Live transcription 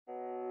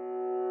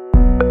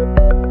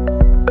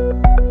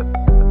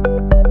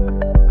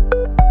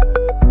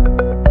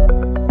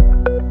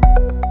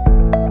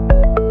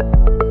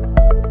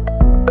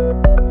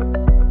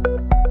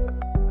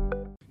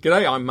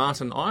G'day, I'm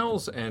Martin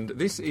Isles, and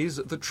this is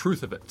The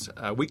Truth of It,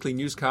 a weekly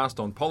newscast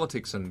on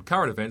politics and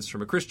current events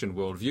from a Christian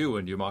worldview.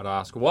 And you might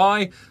ask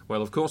why?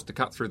 Well, of course, to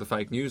cut through the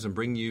fake news and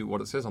bring you what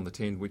it says on the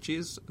tin, which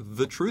is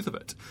the truth of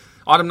it.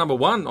 Item number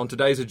one on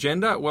today's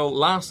agenda. Well,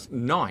 last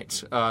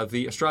night,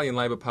 the Australian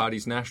Labor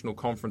Party's National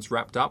Conference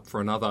wrapped up for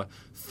another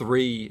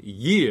 3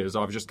 years.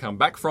 I've just come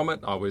back from it.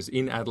 I was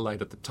in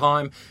Adelaide at the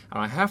time,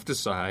 and I have to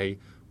say,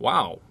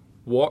 wow,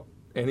 what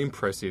an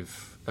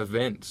impressive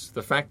event.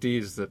 The fact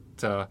is that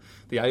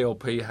the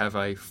ALP have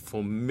a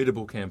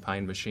formidable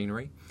campaign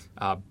machinery,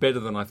 better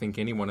than I think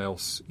anyone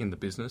else in the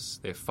business.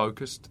 They're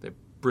focused, they're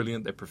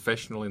brilliant, they're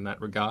professional in that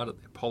regard at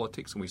their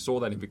politics, and we saw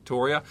that in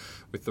Victoria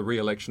with the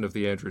re-election of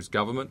the Andrews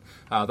government.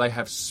 They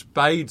have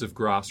spades of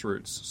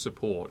grassroots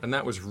support, and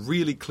that was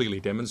really clearly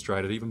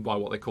demonstrated even by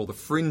what they call the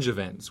fringe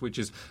events, which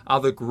is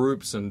other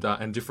groups and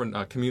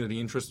different community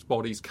interest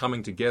bodies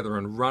coming together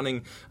and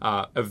running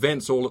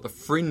events all at the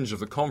fringe of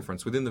the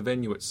conference within the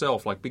venue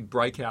itself, like big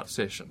breakout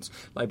sessions,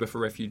 Labor for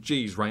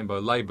Refugees, Rainbow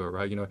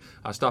Labor,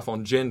 stuff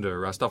on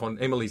gender, stuff on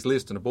Emily's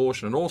List and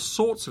abortion, and all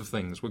sorts of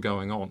things were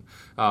going on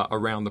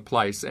around the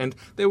place. And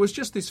there was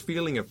just this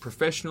feeling of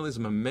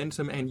professionalism,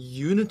 momentum and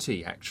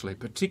unity, actually,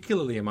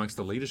 particularly amongst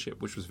the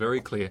leadership, which was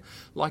very clear,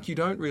 like you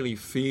don't really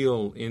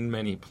feel in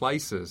many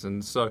places.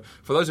 And so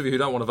for those of you who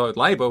don't want to vote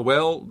Labor,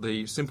 well,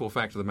 the simple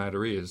fact of the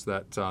matter is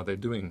that they're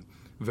doing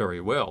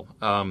very well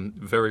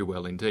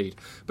indeed.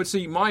 But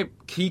see, my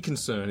key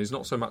concern is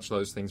not so much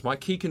those things. My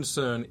key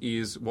concern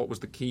is what was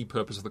the key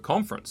purpose of the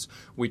conference,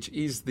 which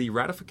is the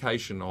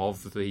ratification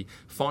of the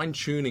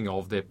fine-tuning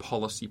of their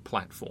policy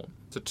platform.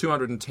 It's a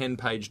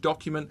 210-page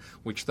document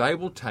which they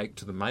will take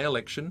to the May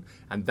election,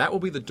 and that will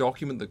be the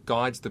document that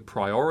guides the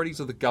priorities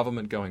of the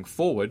government going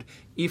forward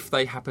if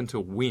they happen to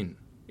win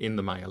in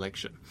the May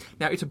election.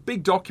 Now, it's a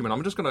big document.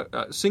 I'm just going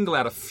to single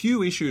out a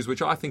few issues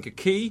which I think are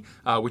key,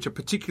 which are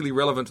particularly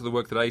relevant to the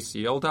work that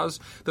ACL does.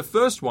 The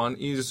first one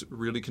is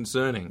really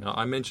concerning.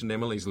 I mentioned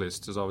Emily's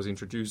List as I was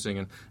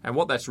introducing, and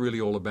what that's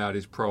really all about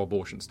is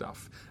pro-abortion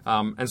stuff.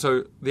 And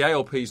so the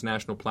ALP's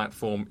national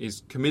platform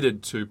is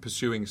committed to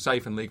pursuing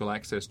safe and legal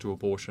access to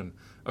abortion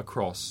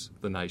across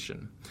the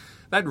nation.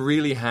 That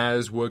really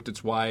has worked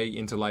its way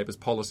into Labor's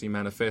policy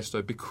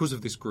manifesto because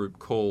of this group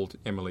called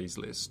Emily's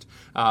List.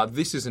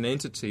 This is an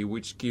entity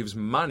which gives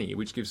money,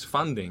 which gives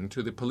funding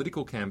to the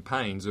political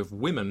campaigns of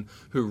women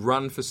who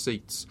run for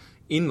seats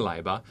in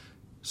Labor,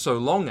 so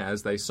long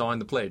as they sign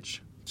the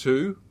pledge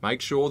to make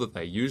sure that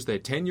they use their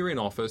tenure in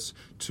office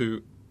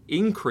to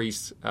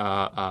increase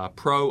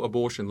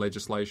pro-abortion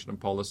legislation and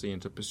policy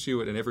and to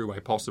pursue it in every way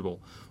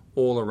possible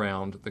all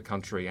around the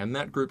country. And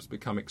that group's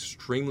become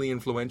extremely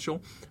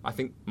influential. I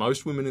think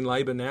most women in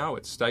Labor now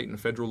at state and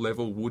federal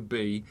level would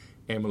be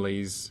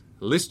Emily's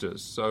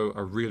listers, so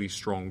a really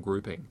strong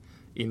grouping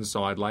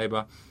inside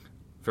Labor.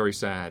 Very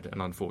sad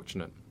and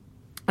unfortunate.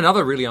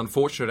 Another really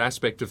unfortunate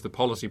aspect of the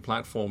policy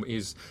platform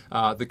is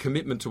the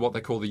commitment to what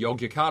they call the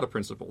Yogyakarta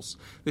principles.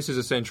 This is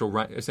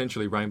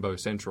essentially Rainbow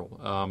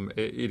Central.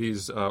 It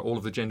is all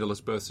of the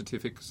genderless birth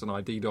certificates and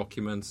ID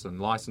documents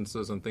and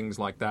licenses and things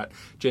like that,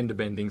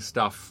 gender-bending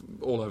stuff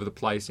all over the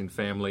place in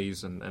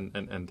families and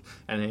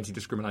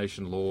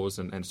anti-discrimination laws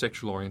and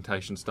sexual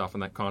orientation stuff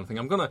and that kind of thing.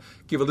 I'm going to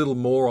give a little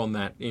more on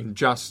that in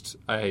just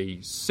a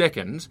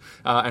second,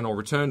 and I'll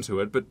return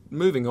to it. But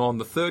moving on,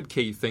 the third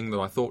key thing that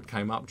I thought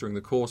came up during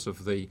the course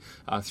of the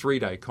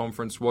three-day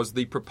conference was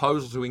the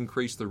proposal to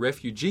increase the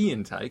refugee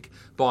intake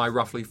by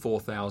roughly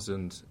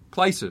 4,000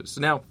 places.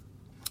 Now,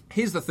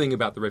 here's the thing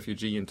about the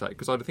refugee intake,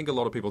 because I think a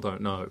lot of people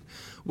don't know.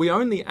 We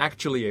only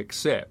actually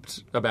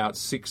accept about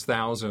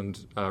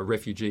 6,000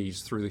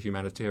 refugees through the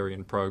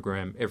humanitarian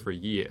program every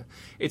year.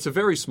 It's a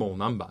very small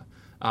number.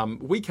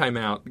 We came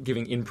out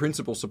giving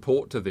in-principle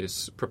support to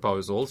this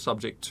proposal,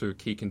 subject to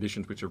key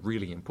conditions which are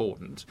really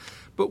important.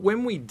 But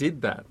when we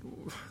did that,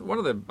 one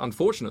of the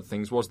unfortunate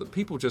things was that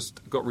people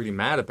just got really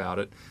mad about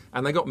it,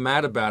 and they got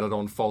mad about it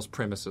on false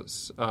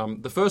premises.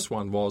 The first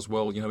one was,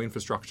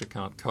 infrastructure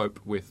can't cope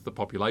with the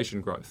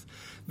population growth.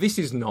 This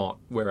is not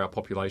where our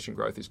population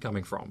growth is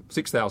coming from.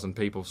 6,000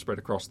 people spread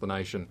across the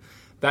nation.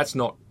 That's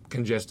not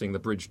congesting the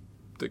bridge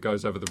that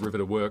goes over the river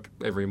to work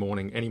every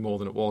morning any more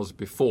than it was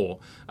before.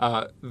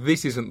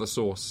 This isn't the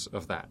source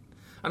of that.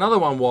 Another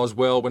one was,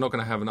 we're not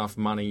going to have enough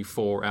money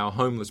for our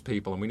homeless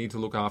people and we need to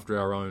look after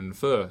our own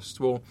first.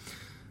 Well,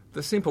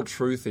 the simple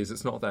truth is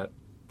it's not that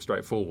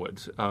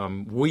straightforward.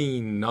 We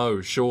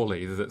know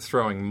surely that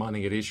throwing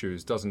money at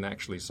issues doesn't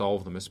actually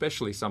solve them,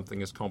 especially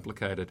something as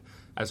complicated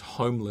as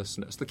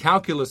homelessness. The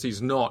calculus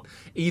is not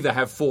either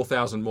have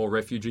 4,000 more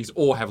refugees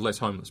or have less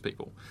homeless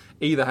people.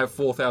 Either have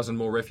 4,000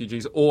 more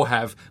refugees or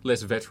have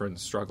less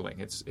veterans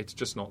struggling. It's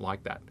just not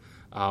like that.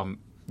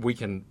 We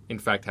can, in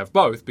fact, have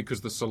both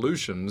because the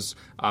solutions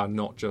are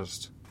not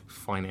just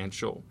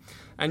financial.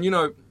 And,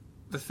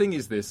 the thing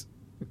is this.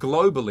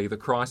 Globally, the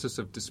crisis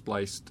of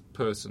displaced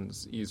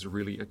persons is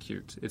really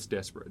acute. It's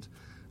desperate.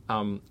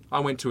 I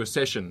went to a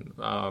session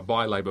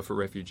by Labor for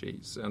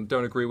Refugees and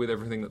don't agree with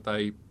everything that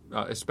they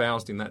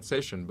espoused in that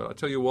session. But I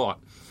tell you what,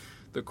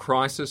 the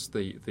crisis,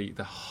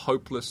 the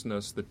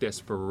hopelessness, the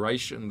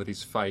desperation that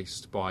is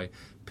faced by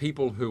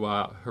people who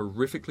are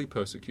horrifically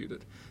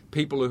persecuted,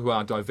 people who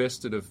are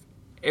divested of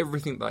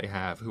everything they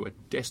have, who are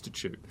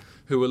destitute,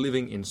 who are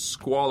living in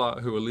squalor,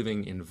 who are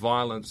living in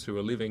violence, who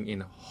are living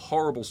in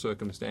horrible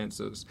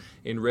circumstances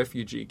in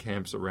refugee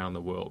camps around the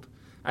world.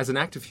 As an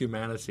act of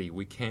humanity,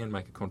 we can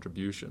make a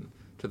contribution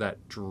to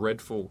that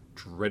dreadful,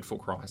 dreadful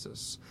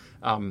crisis.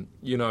 I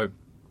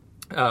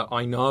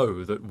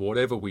know that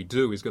whatever we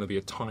do is going to be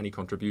a tiny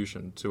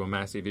contribution to a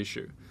massive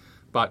issue.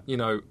 But,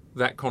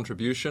 that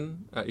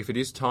contribution, if it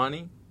is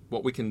tiny,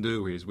 what we can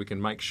do is we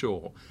can make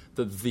sure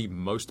that the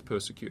most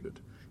persecuted,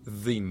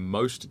 the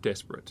most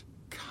desperate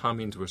come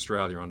into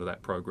Australia under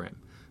that program.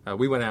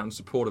 We went out in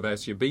support of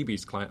Asya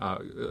Bibi's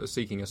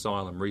seeking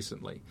asylum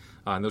recently,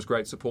 and there was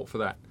great support for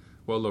that.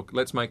 Well, look,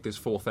 let's make this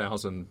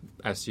 4,000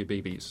 Asya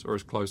Bibis, or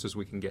as close as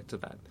we can get to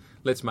that.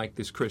 Let's make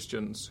this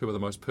Christians, who are the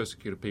most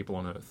persecuted people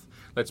on earth.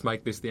 Let's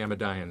make this the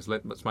Ahmadiyans.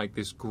 Let's make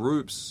this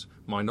groups,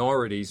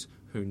 minorities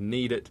who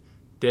need it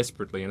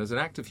desperately. And as an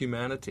act of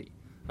humanity,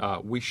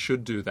 we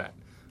should do that.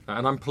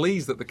 And I'm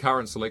pleased that the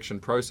current selection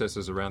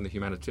processes around the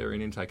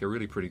humanitarian intake are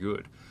really pretty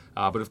good.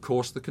 But of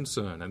course the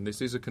concern, and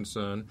this is a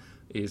concern,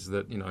 is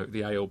that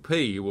the ALP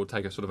will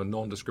take a sort of a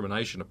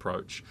non-discrimination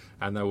approach,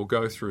 and they will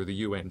go through the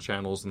UN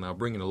channels and they'll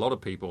bring in a lot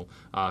of people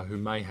who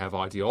may have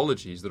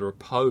ideologies that are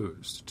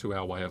opposed to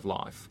our way of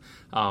life.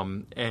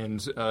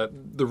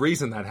 The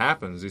reason that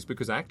happens is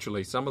because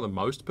actually some of the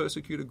most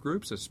persecuted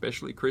groups,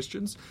 especially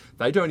Christians,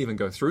 they don't even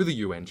go through the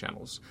UN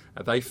channels.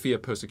 They fear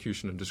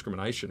persecution and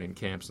discrimination in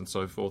camps and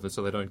so forth, and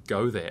so they don't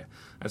go there.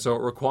 And so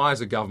it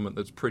requires a government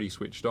that's pretty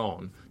switched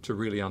on to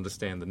really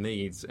understand the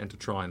needs and to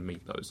try and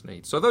meet those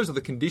needs. So those are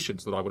the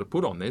conditions that I would have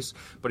put on this.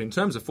 But in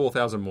terms of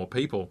 4,000 more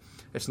people,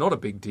 it's not a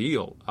big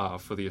deal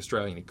for the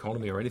Australian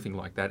economy or anything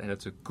like that, and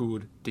it's a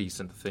good,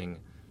 decent thing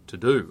to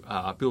do.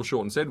 Bill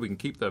Shorten said we can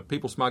keep the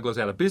people smugglers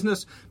out of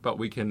business, but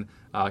we can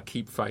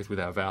keep faith with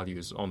our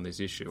values on this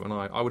issue. And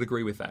I would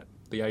agree with that.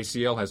 The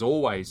ACL has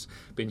always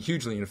been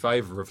hugely in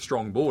favour of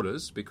strong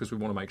borders because we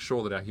want to make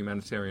sure that our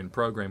humanitarian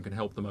program can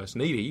help the most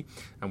needy,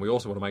 and we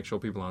also want to make sure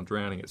people aren't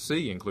drowning at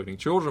sea, including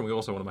children. We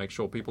also want to make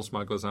sure people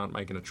smugglers aren't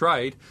making a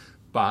trade,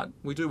 but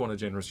we do want a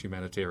generous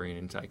humanitarian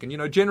intake.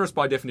 And, generous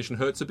by definition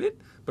hurts a bit,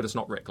 but it's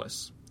not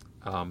reckless.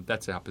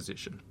 That's our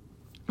position.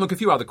 Look, a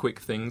few other quick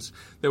things.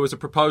 There was a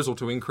proposal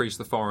to increase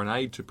the foreign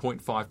aid to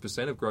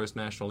 0.5% of gross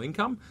national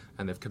income,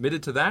 and they've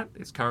committed to that.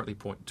 It's currently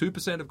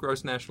 0.2% of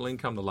gross national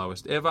income, the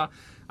lowest ever.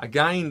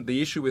 Again,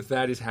 the issue with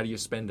that is how do you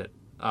spend it?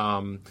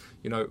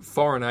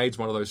 Foreign aid's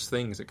one of those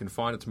things that can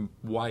find its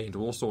way into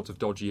all sorts of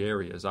dodgy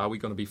areas. Are we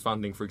going to be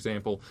funding, for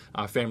example,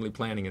 family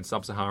planning in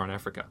sub-Saharan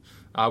Africa?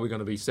 Are we going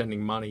to be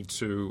sending money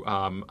to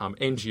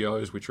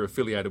NGOs which are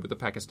affiliated with the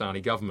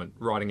Pakistani government,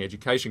 writing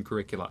education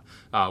curricula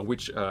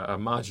which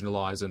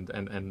marginalise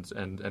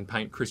and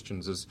paint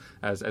Christians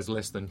as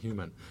less than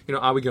human?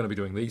 Are we going to be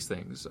doing these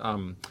things?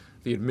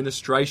 The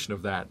administration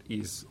of that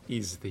is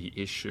the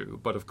issue.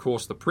 But of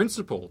course, the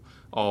principle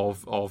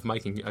of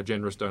making a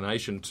generous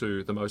donation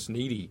to the most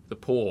needy, the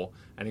poor,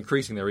 and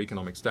increasing their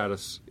economic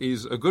status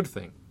is a good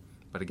thing.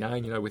 But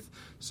again, with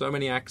so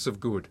many acts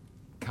of good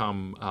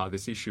come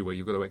this issue where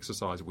you've got to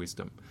exercise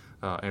wisdom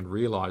and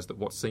realise that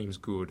what seems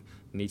good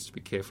needs to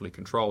be carefully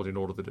controlled in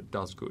order that it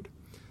does good.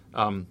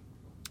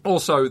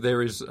 Also,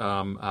 there is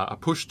a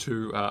push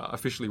to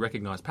officially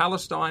recognise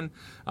Palestine,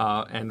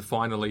 and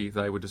finally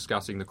they were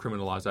discussing the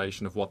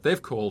criminalisation of what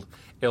they've called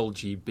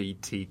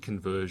LGBT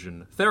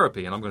conversion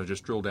therapy, and I'm going to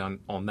just drill down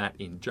on that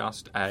in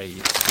just a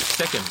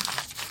second.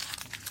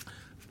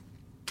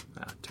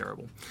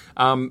 Terrible.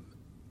 I'm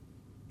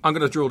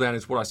going to drill down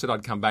into what I said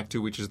I'd come back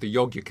to, which is the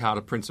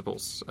Yogyakarta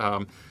Principles.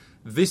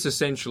 This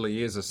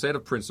essentially is a set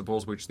of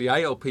principles which the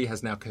ALP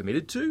has now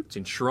committed to. It's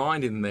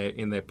enshrined in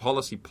their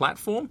policy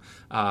platform,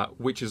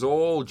 which is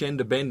all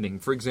gender bending.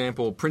 For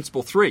example,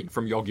 Principle 3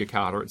 from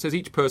Yogyakarta, it says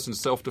each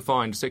person's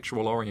self-defined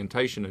sexual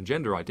orientation and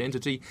gender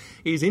identity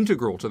is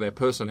integral to their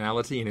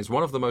personality and is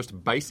one of the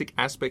most basic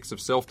aspects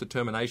of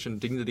self-determination,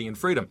 dignity and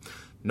freedom.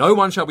 No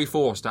one shall be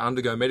forced to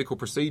undergo medical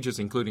procedures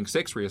including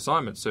sex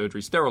reassignment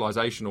surgery,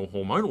 sterilisation or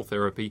hormonal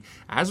therapy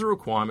as a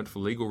requirement for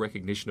legal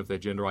recognition of their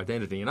gender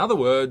identity. In other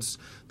words,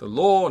 the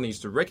law needs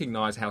to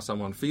recognise how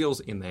someone feels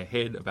in their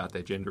head about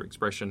their gender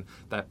expression.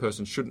 That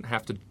person shouldn't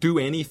have to do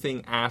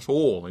anything at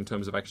all in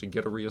terms of actually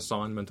get a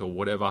reassignment or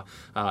whatever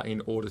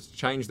in order to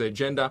change their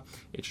gender.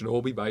 It should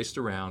all be based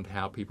around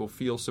how people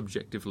feel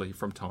subjectively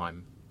from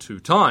time to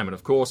time. And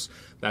of course,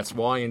 that's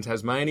why in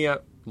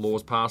Tasmania,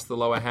 laws passed the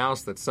lower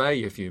house that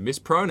say if you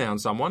mispronoun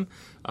someone,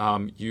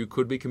 you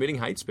could be committing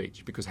hate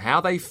speech, because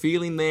how they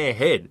feel in their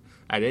head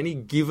at any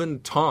given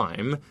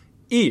time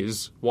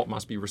is what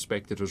must be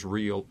respected as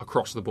real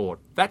across the board.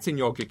 That's in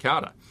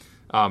Yogyakarta,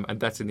 and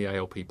that's in the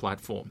ALP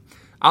platform.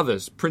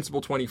 Others,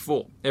 Principle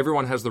 24,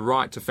 everyone has the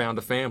right to found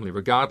a family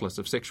regardless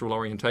of sexual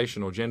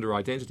orientation or gender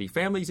identity.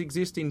 Families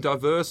exist in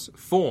diverse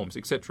forms,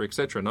 etc.,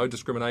 etc. No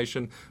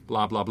discrimination,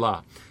 blah, blah,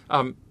 blah.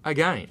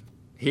 Again,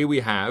 Here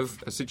we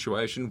have a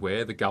situation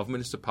where the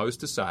government is supposed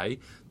to say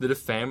that a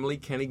family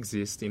can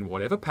exist in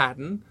whatever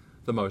pattern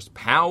the most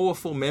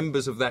powerful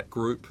members of that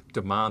group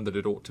demand that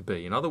it ought to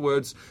be. In other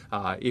words,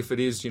 if it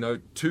is,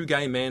 two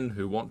gay men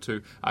who want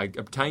to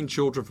obtain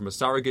children from a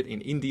surrogate in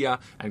India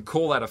and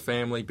call that a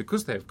family,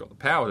 because they've got the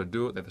power to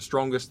do it, they're the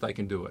strongest, they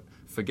can do it.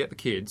 Forget the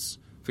kids.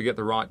 Forget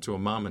the right to a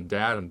mum and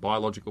dad and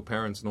biological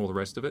parents and all the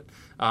rest of it.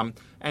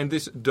 And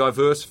this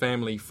diverse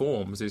family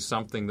forms is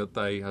something that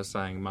they are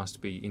saying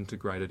must be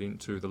integrated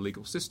into the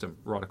legal system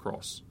right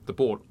across the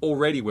board.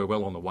 Already we're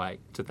well on the way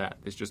to that.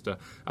 It's just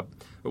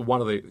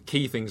one of the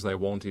key things they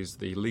want is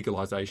the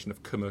legalisation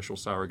of commercial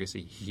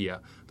surrogacy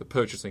here, the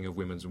purchasing of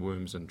women's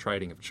wombs and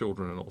trading of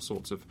children and all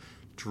sorts of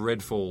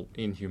dreadful,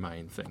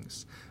 inhumane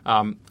things.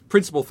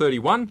 Principle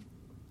 31.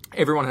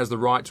 Everyone has the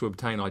right to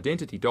obtain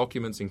identity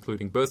documents,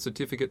 including birth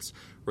certificates,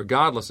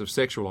 regardless of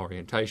sexual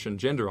orientation,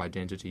 gender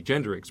identity,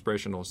 gender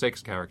expression, or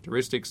sex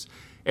characteristics.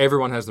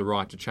 Everyone has the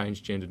right to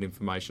change gendered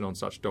information on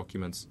such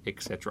documents,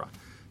 etc.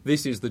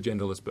 This is the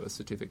genderless birth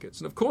certificates.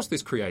 And of course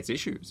this creates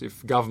issues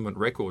if government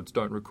records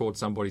don't record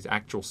somebody's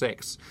actual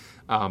sex.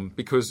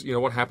 Because,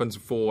 what happens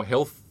for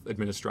health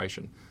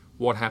administration?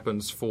 What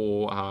happens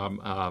for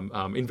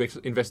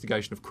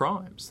investigation of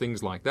crimes,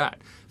 things like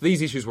that.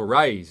 These issues were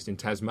raised in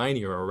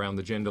Tasmania around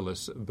the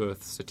genderless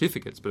birth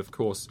certificates, but of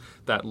course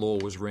that law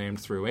was rammed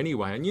through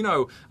anyway.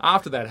 And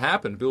after that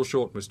happened, Bill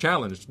Shorten was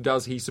challenged.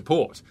 Does he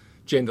support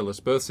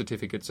genderless birth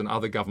certificates and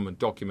other government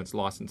documents,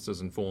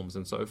 licences and forms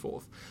and so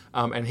forth?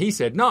 And he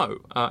said no.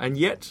 And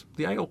yet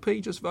the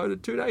ALP just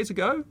voted 2 days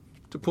ago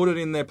to put it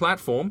in their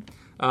platform.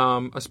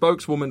 A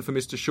spokeswoman for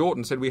Mr.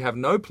 Shorten said, "We have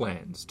no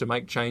plans to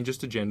make changes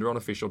to gender on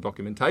official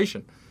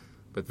documentation."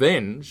 But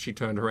then she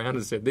turned around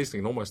and said this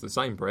in almost the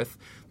same breath.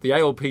 The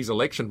ALP's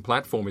election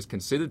platform is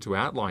considered to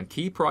outline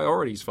key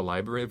priorities for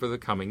Labor over the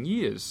coming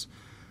years.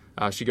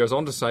 She goes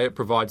on to say it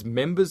provides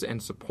members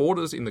and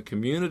supporters in the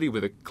community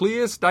with a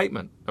clear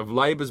statement of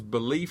Labor's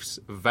beliefs,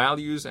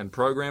 values and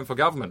program for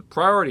government.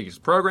 Priorities,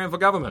 program for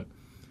government.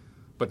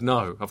 But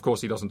no, of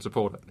course he doesn't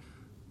support it.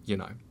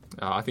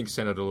 I think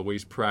Senator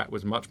Louise Pratt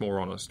was much more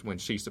honest when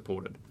she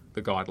supported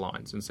the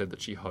guidelines and said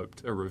that she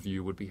hoped a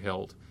review would be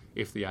held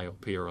if the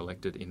ALP are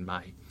elected in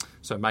May.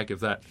 So make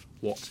of that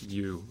what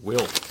you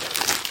will.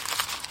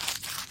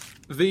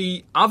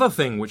 The other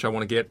thing which I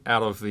want to get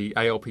out of the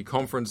ALP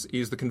conference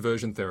is the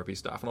conversion therapy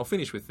stuff, and I'll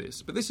finish with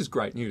this, but this is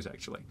great news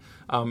actually.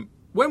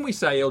 When we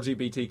say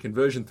LGBT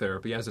conversion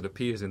therapy as it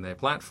appears in their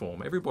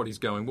platform, everybody's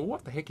going, well,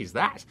 what the heck is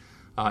that?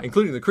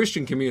 Including the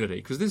Christian community,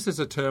 because this is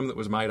a term that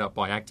was made up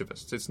by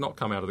activists. It's not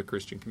come out of the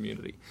Christian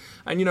community.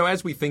 And,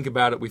 as we think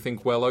about it, we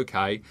think, well,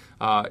 okay,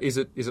 is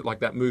it like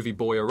that movie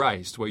Boy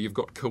Erased, where you've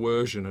got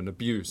coercion and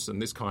abuse and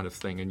this kind of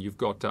thing, and you've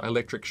got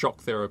electric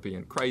shock therapy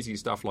and crazy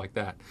stuff like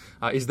that?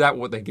 Is that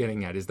what they're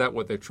getting at? Is that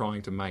what they're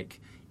trying to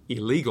make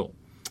illegal?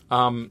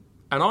 And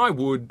I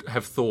would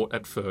have thought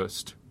at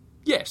first,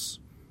 yes.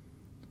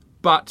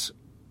 But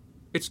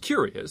it's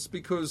curious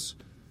because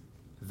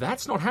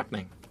that's not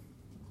happening.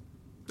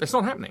 It's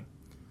not happening.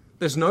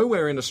 There's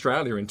nowhere in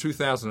Australia in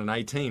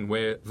 2018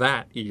 where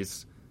that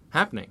is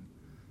happening.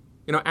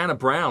 Anna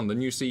Brown, the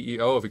new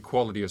CEO of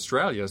Equality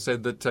Australia,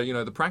 said that,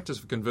 the practice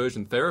of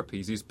conversion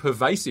therapies is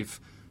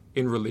pervasive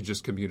in religious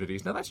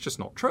communities. Now, that's just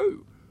not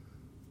true.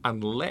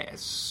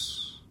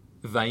 Unless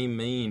they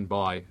mean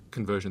by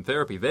conversion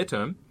therapy, their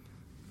term,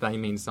 they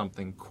mean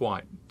something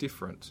quite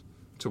different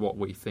to what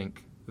we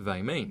think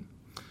they mean.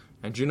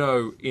 And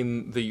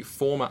in the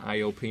former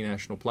ALP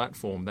national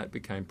platform, that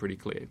became pretty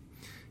clear.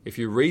 If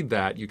you read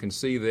that, you can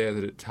see there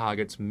that it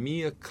targets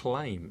mere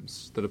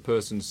claims that a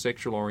person's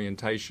sexual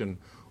orientation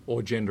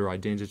or gender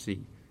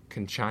identity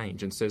can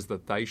change and says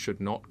that they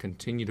should not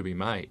continue to be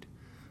made.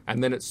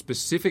 And then it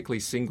specifically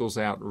singles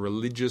out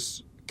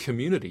religious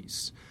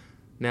communities.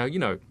 Now,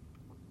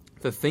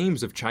 the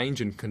themes of change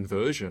and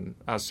conversion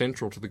are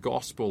central to the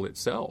gospel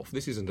itself.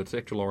 This isn't a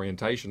sexual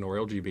orientation or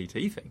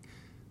LGBT thing.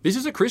 This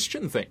is a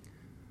Christian thing.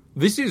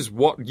 This is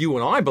what you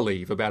and I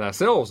believe about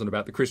ourselves and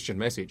about the Christian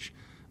message.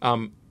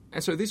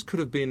 And so this could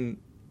have been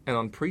an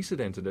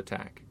unprecedented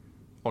attack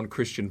on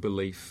Christian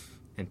belief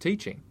and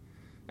teaching.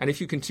 And if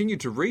you continue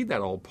to read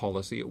that old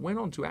policy, it went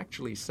on to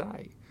actually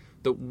say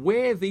that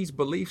where these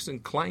beliefs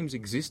and claims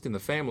exist in the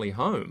family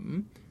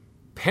home,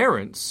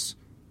 parents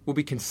will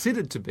be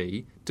considered to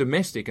be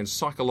domestic and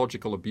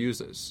psychological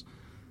abusers.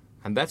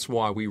 And that's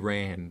why we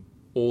ran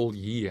all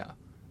year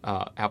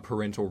our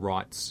parental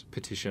rights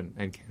petition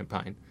and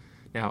campaign.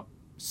 Now,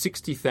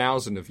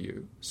 60,000 of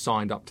you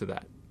signed up to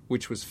that,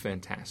 which was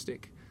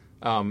fantastic.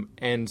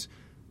 And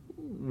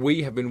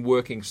we have been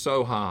working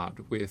so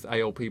hard with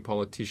ALP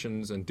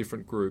politicians and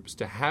different groups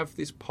to have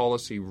this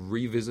policy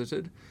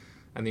revisited.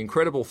 And the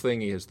incredible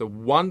thing is, the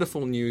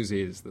wonderful news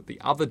is that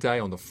the other day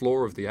on the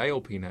floor of the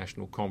ALP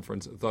National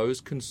Conference, those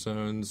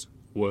concerns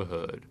were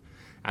heard.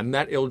 And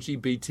that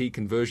LGBT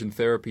conversion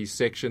therapy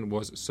section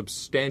was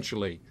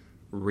substantially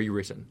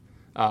rewritten.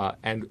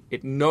 And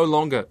it no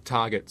longer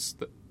targets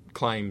the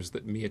claims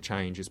that mere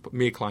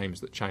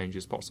claims that change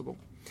is possible.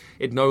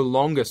 It no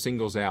longer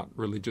singles out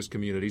religious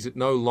communities. It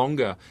no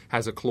longer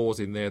has a clause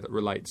in there that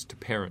relates to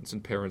parents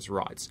and parents'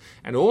 rights.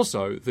 And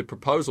also, the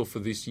proposal for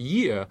this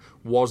year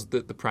was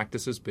that the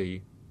practices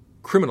be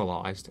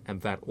criminalised,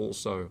 and that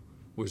also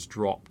was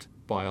dropped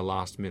by a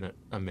last-minute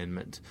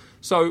amendment.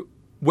 So,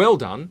 well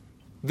done.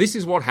 This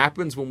is what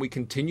happens when we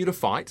continue to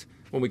fight,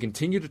 when we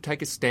continue to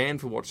take a stand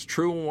for what's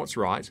true and what's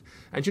right.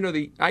 And,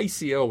 the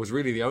ACL was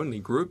really the only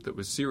group that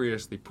was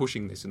seriously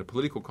pushing this in a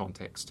political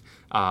context.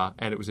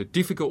 And it was a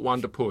difficult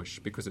one to push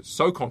because it's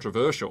so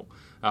controversial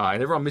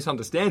and everyone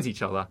misunderstands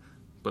each other.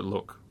 But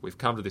look, we've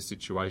come to this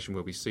situation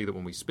where we see that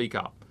when we speak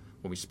up,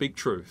 when we speak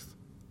truth,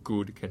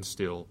 good can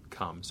still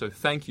come. So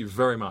thank you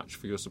very much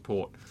for your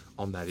support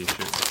on that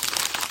issue.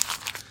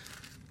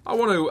 I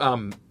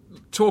want to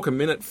talk for a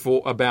minute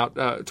about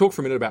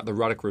the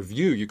Ruddock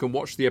Review. You can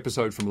watch the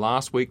episode from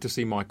last week to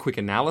see my quick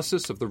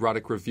analysis of the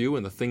Ruddock Review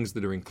and the things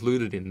that are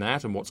included in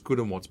that and what's good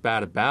and what's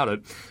bad about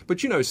it. But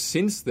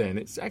since then,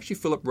 it's actually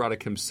Philip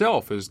Ruddock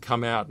himself has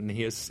come out and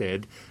he has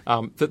said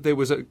that there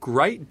was a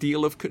great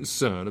deal of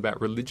concern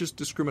about religious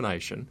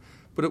discrimination,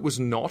 but it was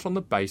not on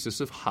the basis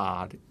of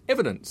hard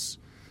evidence.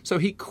 So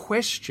he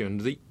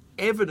questioned the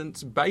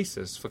evidence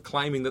basis for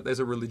claiming that there's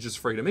a religious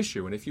freedom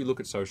issue. And if you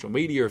look at social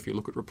media, if you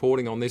look at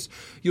reporting on this,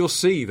 you'll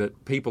see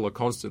that people are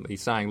constantly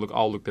saying,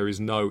 look, there is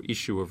no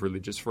issue of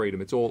religious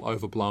freedom. It's all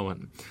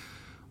overblown.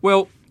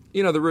 Well,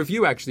 the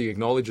review actually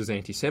acknowledges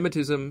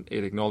anti-Semitism.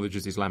 It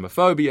acknowledges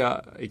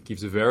Islamophobia. It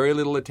gives very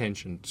little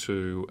attention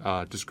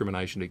to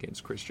discrimination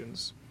against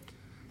Christians.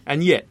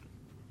 And yet,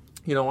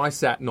 I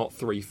sat not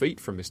 3 feet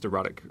from Mr.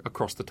 Ruddock,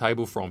 across the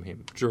table from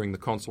him during the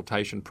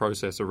consultation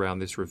process around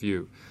this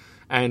review.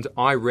 And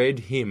I read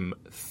him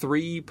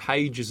 3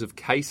 pages of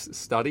case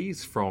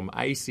studies from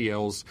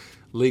ACL's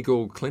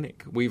legal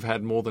clinic. We've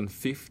had more than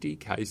 50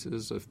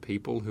 cases of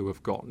people who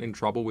have gotten in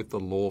trouble with the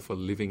law for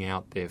living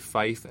out their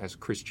faith as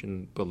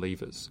Christian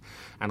believers.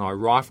 And I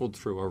rifled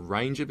through a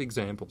range of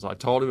examples. I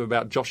told him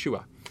about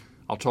Joshua.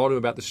 I told him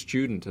about the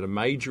student at a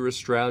major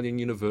Australian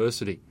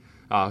university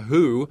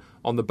who,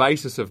 on the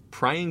basis of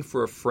praying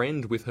for a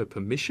friend with her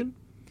permission,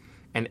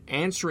 and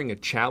answering a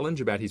challenge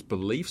about his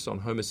beliefs on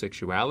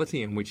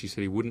homosexuality, in which he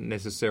said he wouldn't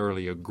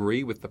necessarily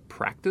agree with the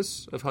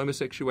practice of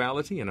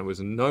homosexuality, and it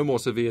was no more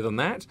severe than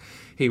that.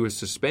 He was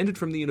suspended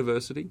from the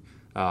university.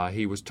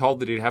 He was told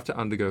that he'd have to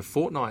undergo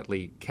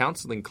fortnightly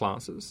counselling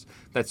classes.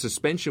 That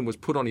suspension was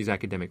put on his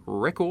academic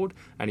record,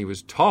 and he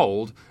was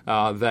told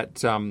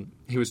that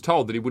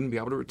he wouldn't be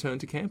able to return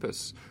to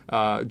campus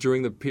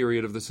during the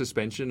period of the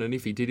suspension, and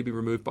if he did, he'd be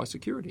removed by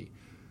security.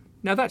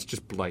 Now, that's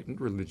just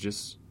blatant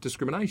religious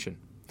discrimination.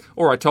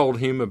 Or I told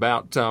him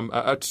about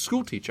a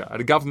school teacher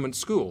at a government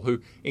school who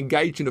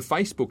engaged in a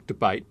Facebook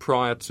debate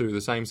prior to the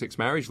same-sex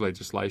marriage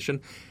legislation,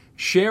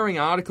 sharing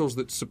articles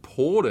that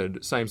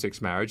supported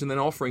same-sex marriage and then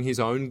offering his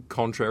own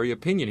contrary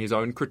opinion, his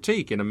own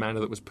critique in a manner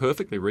that was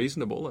perfectly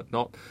reasonable and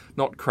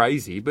not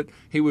crazy. But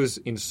he was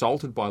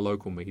insulted by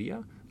local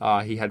media.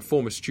 He had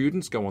former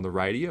students go on the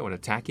radio and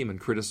attack him and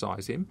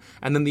criticise him.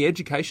 And then the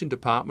education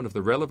department of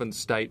the relevant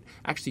state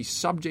actually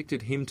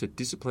subjected him to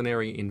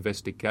disciplinary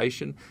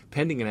investigation,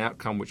 pending an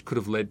outcome which could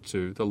have led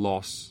to the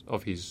loss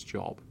of his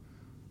job.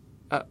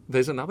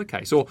 There's another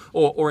case.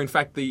 Or in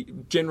fact, the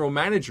general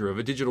manager of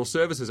a digital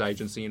services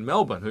agency in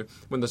Melbourne, who,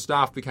 when the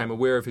staff became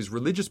aware of his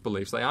religious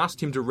beliefs, they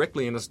asked him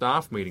directly in a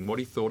staff meeting what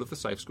he thought of the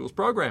Safe Schools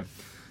program.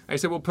 And he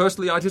said, well,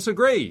 personally, I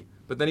disagree.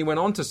 But then he went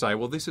on to say,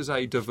 well, this is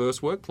a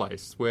diverse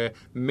workplace where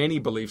many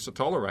beliefs are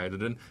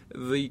tolerated, and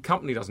the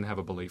company doesn't have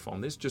a belief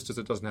on this, just as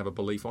it doesn't have a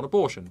belief on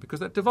abortion, because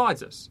that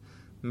divides us.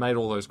 Made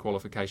all those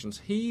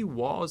qualifications. He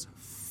was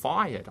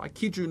fired. I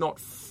kid you not,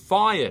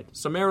 fired.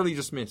 Summarily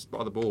dismissed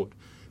by the board,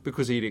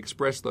 because he'd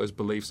expressed those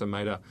beliefs and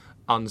made an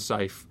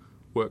unsafe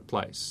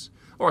workplace.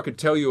 Or I could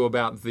tell you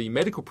about the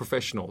medical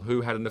professional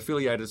who had an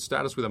affiliated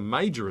status with a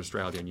major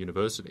Australian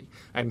university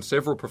and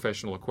several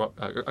professional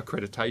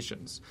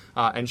accreditations.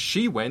 And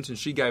she went and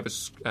she gave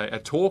a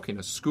talk in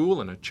a school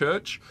and a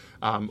church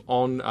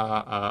on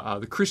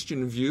the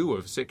Christian view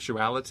of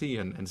sexuality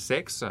and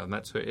sex, and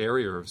that's her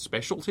area of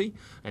specialty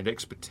and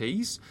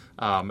expertise.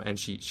 And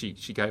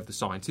she gave the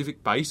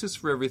scientific basis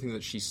for everything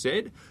that she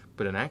said,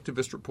 but an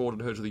activist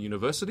reported her to the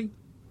university.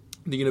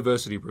 The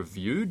university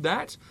reviewed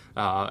that,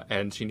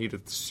 and she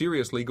needed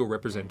serious legal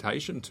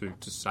representation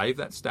to save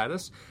that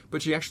status,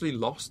 but she actually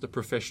lost the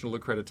professional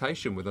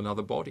accreditation with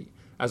another body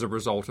as a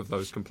result of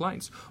those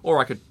complaints. Or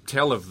I could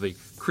tell of the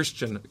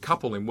Christian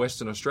couple in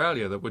Western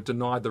Australia that were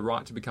denied the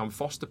right to become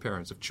foster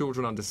parents of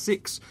children under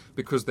 6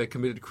 because they're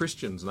committed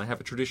Christians and they have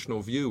a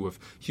traditional view of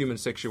human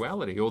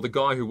sexuality. Or the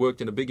guy who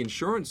worked in a big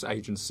insurance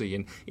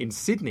agency in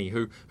Sydney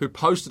who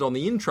posted on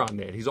the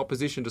intranet his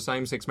opposition to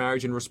same-sex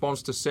marriage in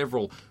response to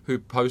several who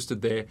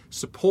posted their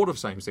support of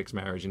same-sex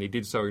marriage, and he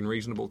did so in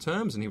reasonable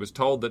terms, and he was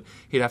told that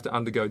he'd have to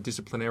undergo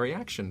disciplinary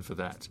action for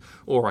that.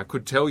 Or I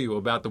could tell you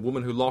about the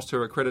woman who lost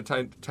her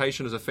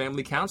accreditation as a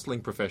family counselling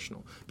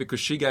professional because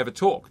she gave a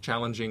talk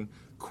challenging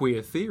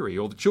Queer Theory,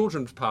 or the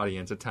Children's Party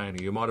entertainer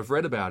you might have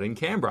read about in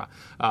Canberra,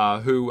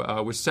 who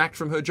was sacked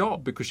from her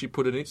job because she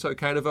put an "It's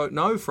okay to vote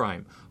no"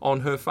 frame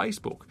on her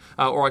Facebook.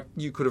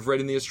 You could have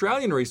read in The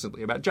Australian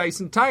recently about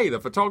Jason Tay, the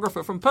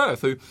photographer from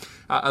Perth, who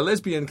a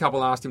lesbian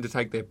couple asked him to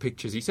take their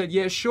pictures. He said,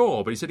 "Yeah,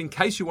 sure," but he said, "In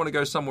case you want to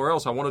go somewhere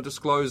else, I want to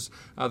disclose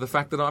the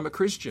fact that I'm a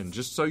Christian,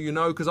 just so you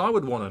know, because I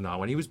would want to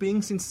know." And he was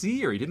being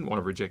sincere. He didn't want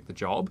to reject the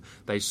job.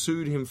 They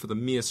sued him for the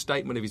mere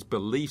statement of his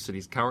beliefs, and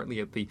he's currently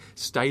at the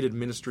State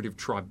Administrative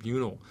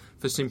Tribunal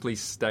for simply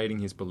stating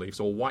his beliefs.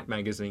 Or White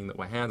Magazine that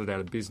were hounded out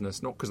of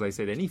business, not because they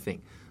said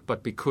anything,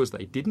 but because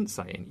they didn't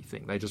say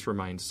anything. They just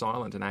remained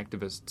silent and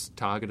activists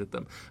targeted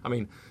them. I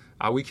mean,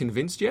 are we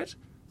convinced yet?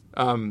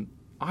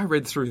 I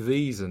read through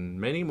these and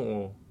many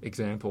more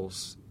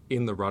examples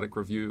in the Ruddock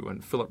Review,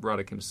 and Philip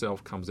Ruddock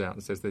himself comes out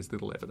and says there's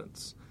little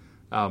evidence.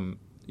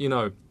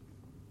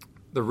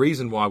 The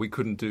reason why we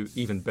couldn't do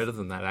even better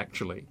than that,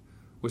 actually,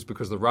 was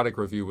because the Ruddock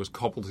Review was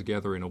cobbled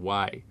together in a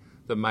way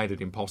that made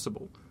it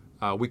impossible.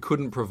 We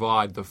couldn't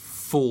provide the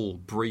full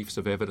briefs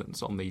of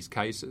evidence on these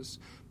cases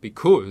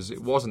because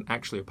it wasn't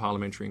actually a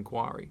parliamentary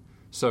inquiry.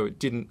 So it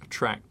didn't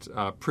attract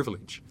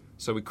privilege.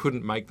 So we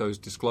couldn't make those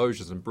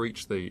disclosures and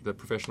breach the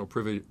professional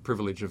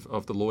privilege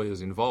of the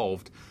lawyers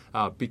involved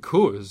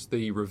because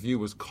the review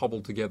was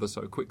cobbled together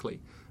so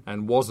quickly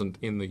and wasn't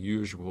in the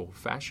usual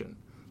fashion.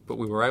 But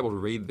we were able to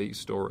read these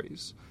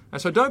stories.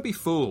 And so don't be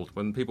fooled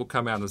when people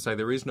come out and say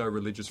there is no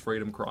religious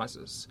freedom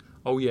crisis.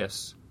 Oh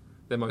yes,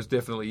 there most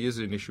definitely is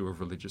an issue of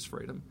religious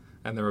freedom.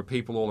 And there are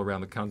people all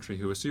around the country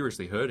who are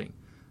seriously hurting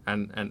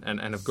and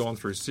have gone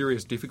through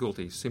serious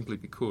difficulties simply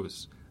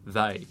because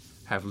they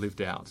have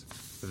lived out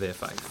their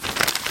faith.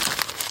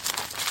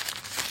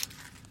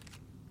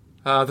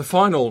 The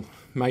final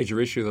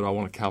major issue that I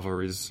want to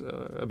cover is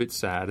a bit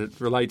sad. It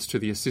relates to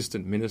the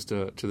Assistant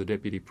Minister to the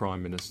Deputy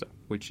Prime Minister,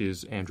 which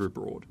is Andrew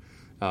Broad.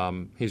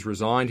 He's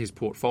resigned his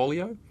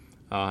portfolio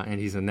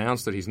and he's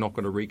announced that he's not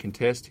going to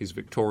recontest his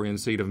Victorian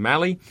seat of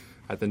Mallee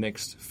at the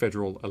next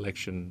federal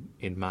election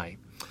in May.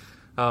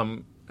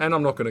 And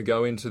I'm not going to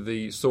go into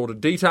the sort of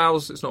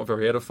details. It's not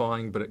very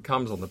edifying, but it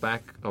comes on the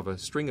back of a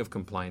string of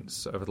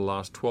complaints over the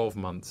last 12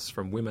 months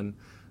from women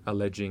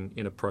alleging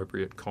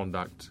inappropriate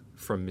conduct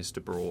from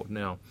Mr. Broad.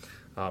 Now,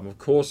 of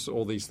course,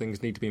 all these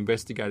things need to be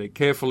investigated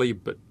carefully,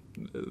 but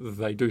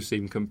they do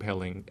seem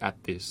compelling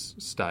at this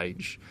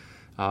stage.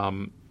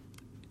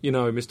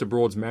 Mr.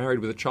 Broad's married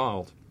with a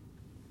child.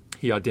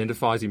 He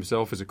identifies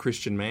himself as a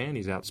Christian man.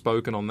 He's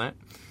outspoken on that.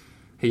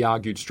 He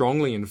argued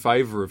strongly in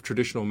favour of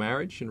traditional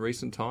marriage in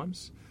recent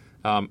times.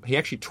 He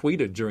actually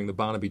tweeted during the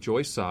Barnaby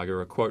Joyce saga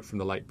a quote from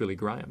the late Billy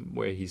Graham,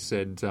 where he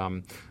said,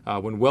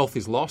 when wealth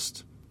is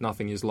lost,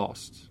 nothing is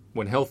lost.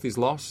 When health is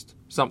lost,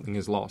 something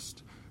is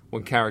lost.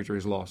 When character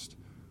is lost,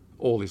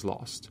 all is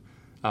lost.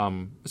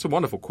 It's a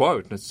wonderful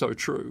quote, and it's so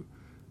true.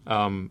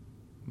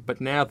 But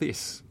now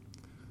this.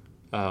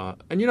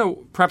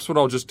 Perhaps what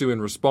I'll just do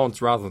in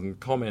response, rather than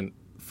comment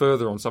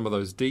further on some of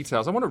those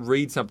details, I want to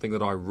read something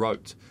that I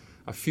wrote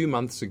a few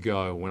months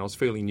ago when I was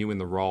fairly new in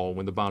the role,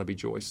 when the Barnaby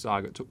Joyce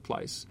saga took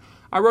place.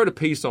 I wrote a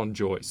piece on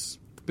Joyce,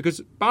 because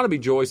Barnaby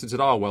Joyce had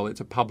said, it's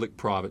a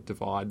public-private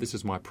divide, this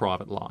is my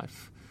private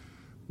life.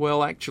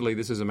 Well, actually,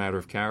 this is a matter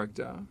of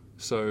character,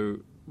 so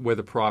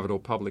whether private or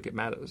public, it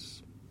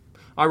matters.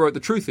 I wrote, the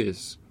truth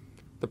is,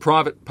 the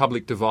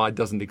private-public divide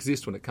doesn't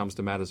exist when it comes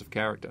to matters of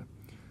character.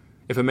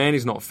 If a man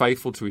is not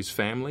faithful to his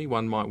family,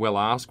 one might well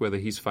ask whether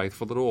he's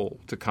faithful at all,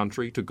 to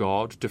country, to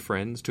God, to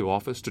friends, to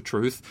office, to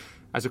truth.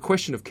 As a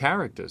question of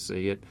character,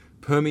 it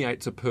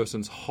permeates a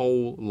person's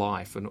whole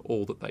life and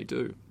all that they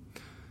do.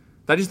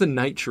 That is the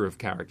nature of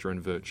character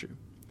and virtue.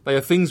 They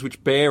are things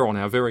which bear on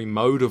our very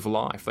mode of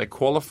life. They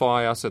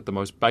qualify us at the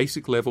most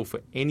basic level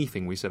for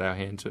anything we set our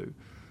hand to.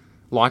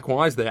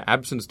 Likewise, their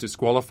absence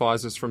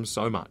disqualifies us from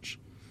so much.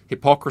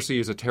 Hypocrisy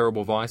is a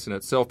terrible vice in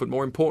itself, but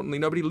more importantly,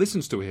 nobody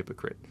listens to a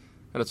hypocrite,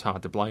 and it's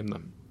hard to blame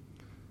them.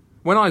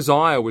 When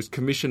Isaiah was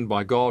commissioned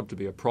by God to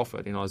be a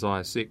prophet in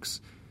Isaiah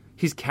 6,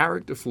 his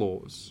character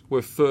flaws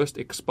were first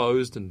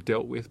exposed and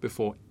dealt with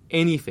before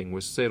anything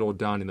was said or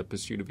done in the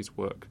pursuit of his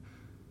work.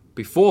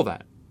 Before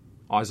that,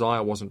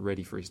 Isaiah wasn't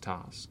ready for his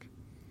task.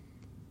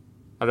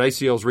 At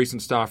ACL's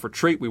recent staff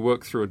retreat, we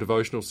worked through a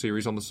devotional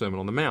series on the Sermon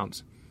on the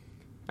Mount.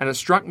 And it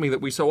struck me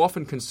that we so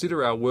often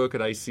consider our work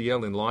at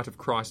ACL in light of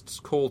Christ's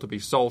call to be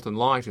salt and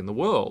light in the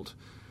world,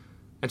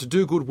 and to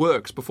do good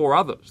works before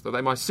others, that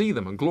they might see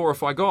them and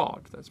glorify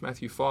God. That's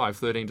Matthew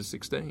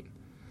 5:13-16.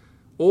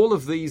 All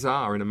of these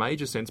are, in a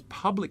major sense,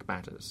 public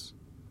matters.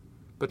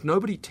 But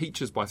nobody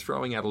teaches by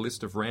throwing out a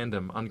list of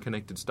random,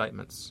 unconnected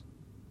statements.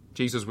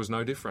 Jesus was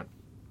no different.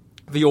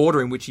 The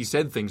order in which he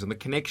said things and the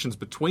connections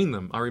between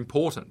them are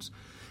important.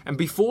 And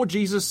before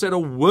Jesus said a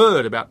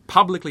word about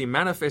publicly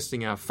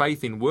manifesting our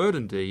faith in word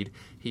and deed,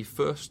 he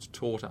first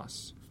taught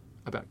us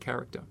about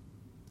character.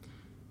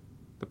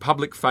 The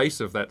public face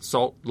of that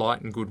salt,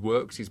 light, and good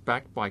works is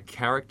backed by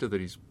character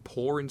that is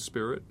poor in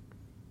spirit,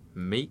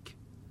 meek,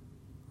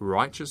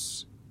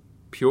 righteous,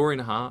 pure in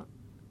heart,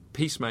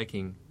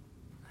 peacemaking,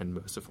 and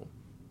merciful.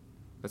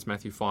 That's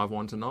Matthew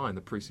 5:1-9,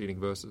 the preceding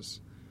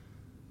verses.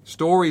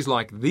 Stories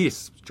like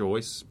this,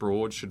 Joyce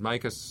Broad, should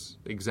make us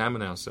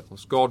examine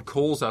ourselves. God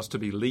calls us to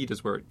be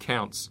leaders where it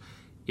counts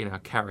in our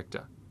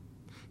character.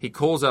 He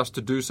calls us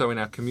to do so in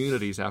our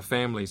communities, our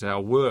families,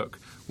 our work,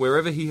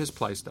 wherever He has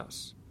placed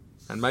us.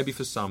 And maybe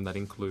for some that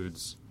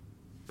includes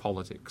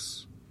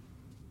politics.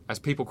 As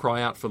people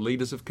cry out for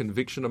leaders of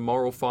conviction and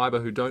moral fibre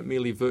who don't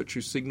merely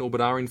virtue signal but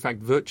are in fact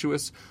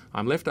virtuous,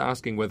 I'm left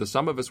asking whether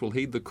some of us will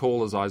heed the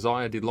call as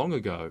Isaiah did long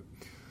ago.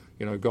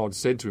 You know, God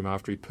said to him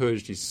after he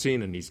purged his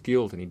sin and his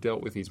guilt and he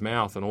dealt with his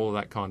mouth and all of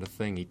that kind of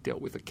thing, he dealt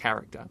with the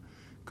character.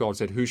 God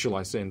said, "Who shall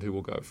I send? Who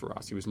will go for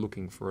us?" He was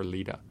looking for a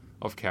leader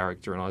of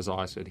character, and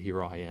Isaiah said,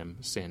 "Here I am,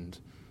 send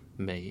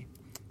me."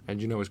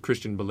 And you know, as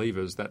Christian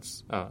believers,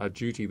 that's a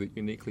duty that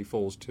uniquely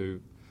falls to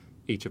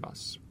each of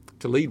us,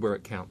 to lead where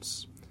it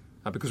counts.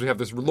 Because we have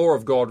this law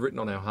of God written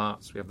on our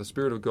hearts. We have the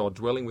Spirit of God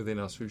dwelling within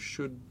us who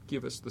should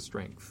give us the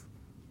strength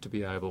to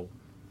be able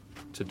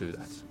to do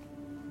that.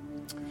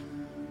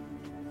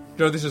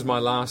 You know, this is my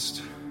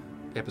last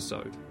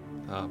episode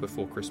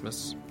before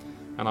Christmas,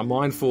 and I'm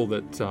mindful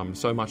that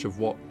so much of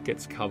what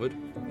gets covered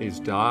is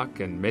dark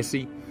and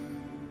messy,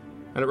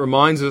 and it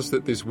reminds us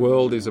that this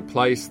world is a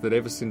place that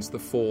ever since the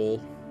fall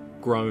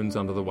groans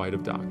under the weight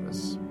of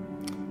darkness.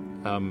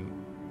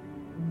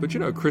 But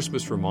you know,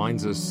 Christmas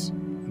reminds us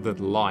that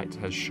light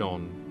has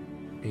shone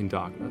in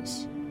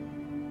darkness.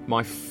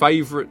 My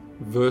favourite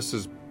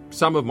verses,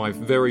 some of my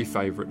very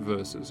favourite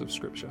verses of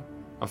Scripture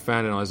are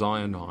found in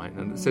Isaiah 9,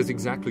 and it says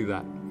exactly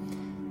that.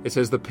 It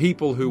says, "The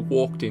people who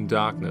walked in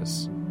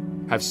darkness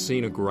have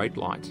seen a great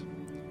light.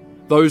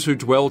 Those who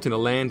dwelt in a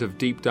land of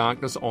deep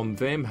darkness, on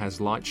them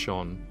has light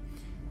shone.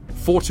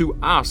 For to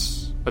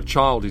us a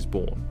child is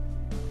born,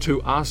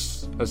 to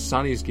us a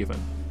son is given,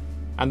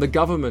 and the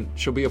government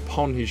shall be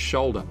upon his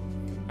shoulder,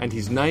 and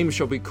his name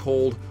shall be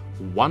called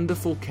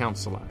Wonderful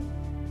Counselor,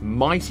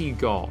 Mighty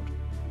God,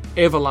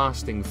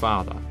 Everlasting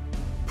Father,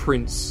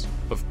 Prince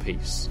of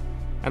Peace.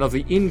 And of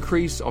the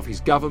increase of his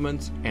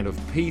government and of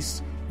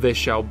peace there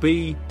shall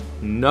be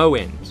no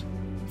end.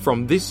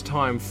 From this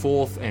time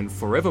forth and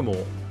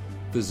forevermore,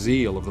 the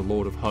zeal of the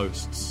Lord of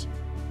hosts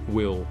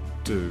will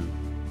do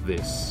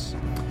this."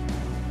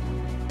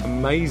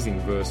 Amazing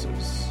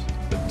verses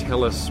that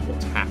tell us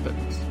what's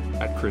happened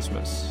at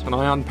Christmas. And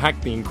I unpack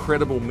the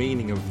incredible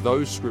meaning of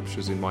those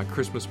scriptures in my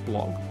Christmas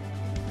blog.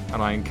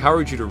 And I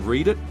encourage you to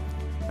read it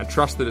and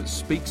trust that it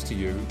speaks to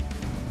you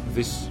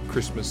this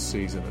Christmas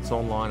season. It's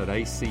online at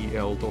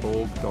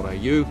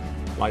acl.org.au.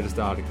 Latest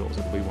articles,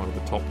 it'll be one of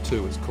the top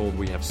 2. It's called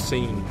 "We Have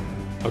Seen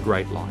a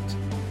Great Light."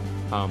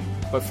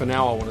 But for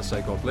now, I want to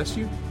say God bless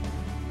you.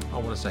 I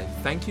want to say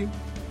thank you.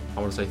 I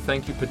want to say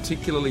thank you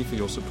particularly for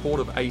your support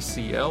of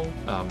ACL.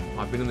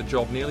 I've been in the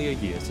job nearly a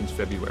year, since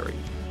February,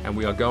 and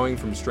we are going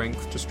from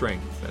strength to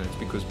strength, and it's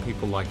because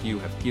people like you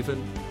have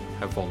given,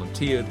 have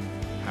volunteered,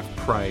 have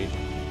prayed,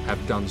 have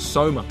done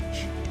so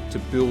much to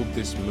build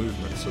this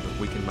movement so that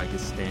we can make a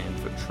stand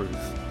for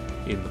truth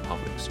in the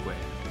public square.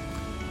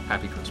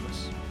 Happy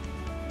Christmas.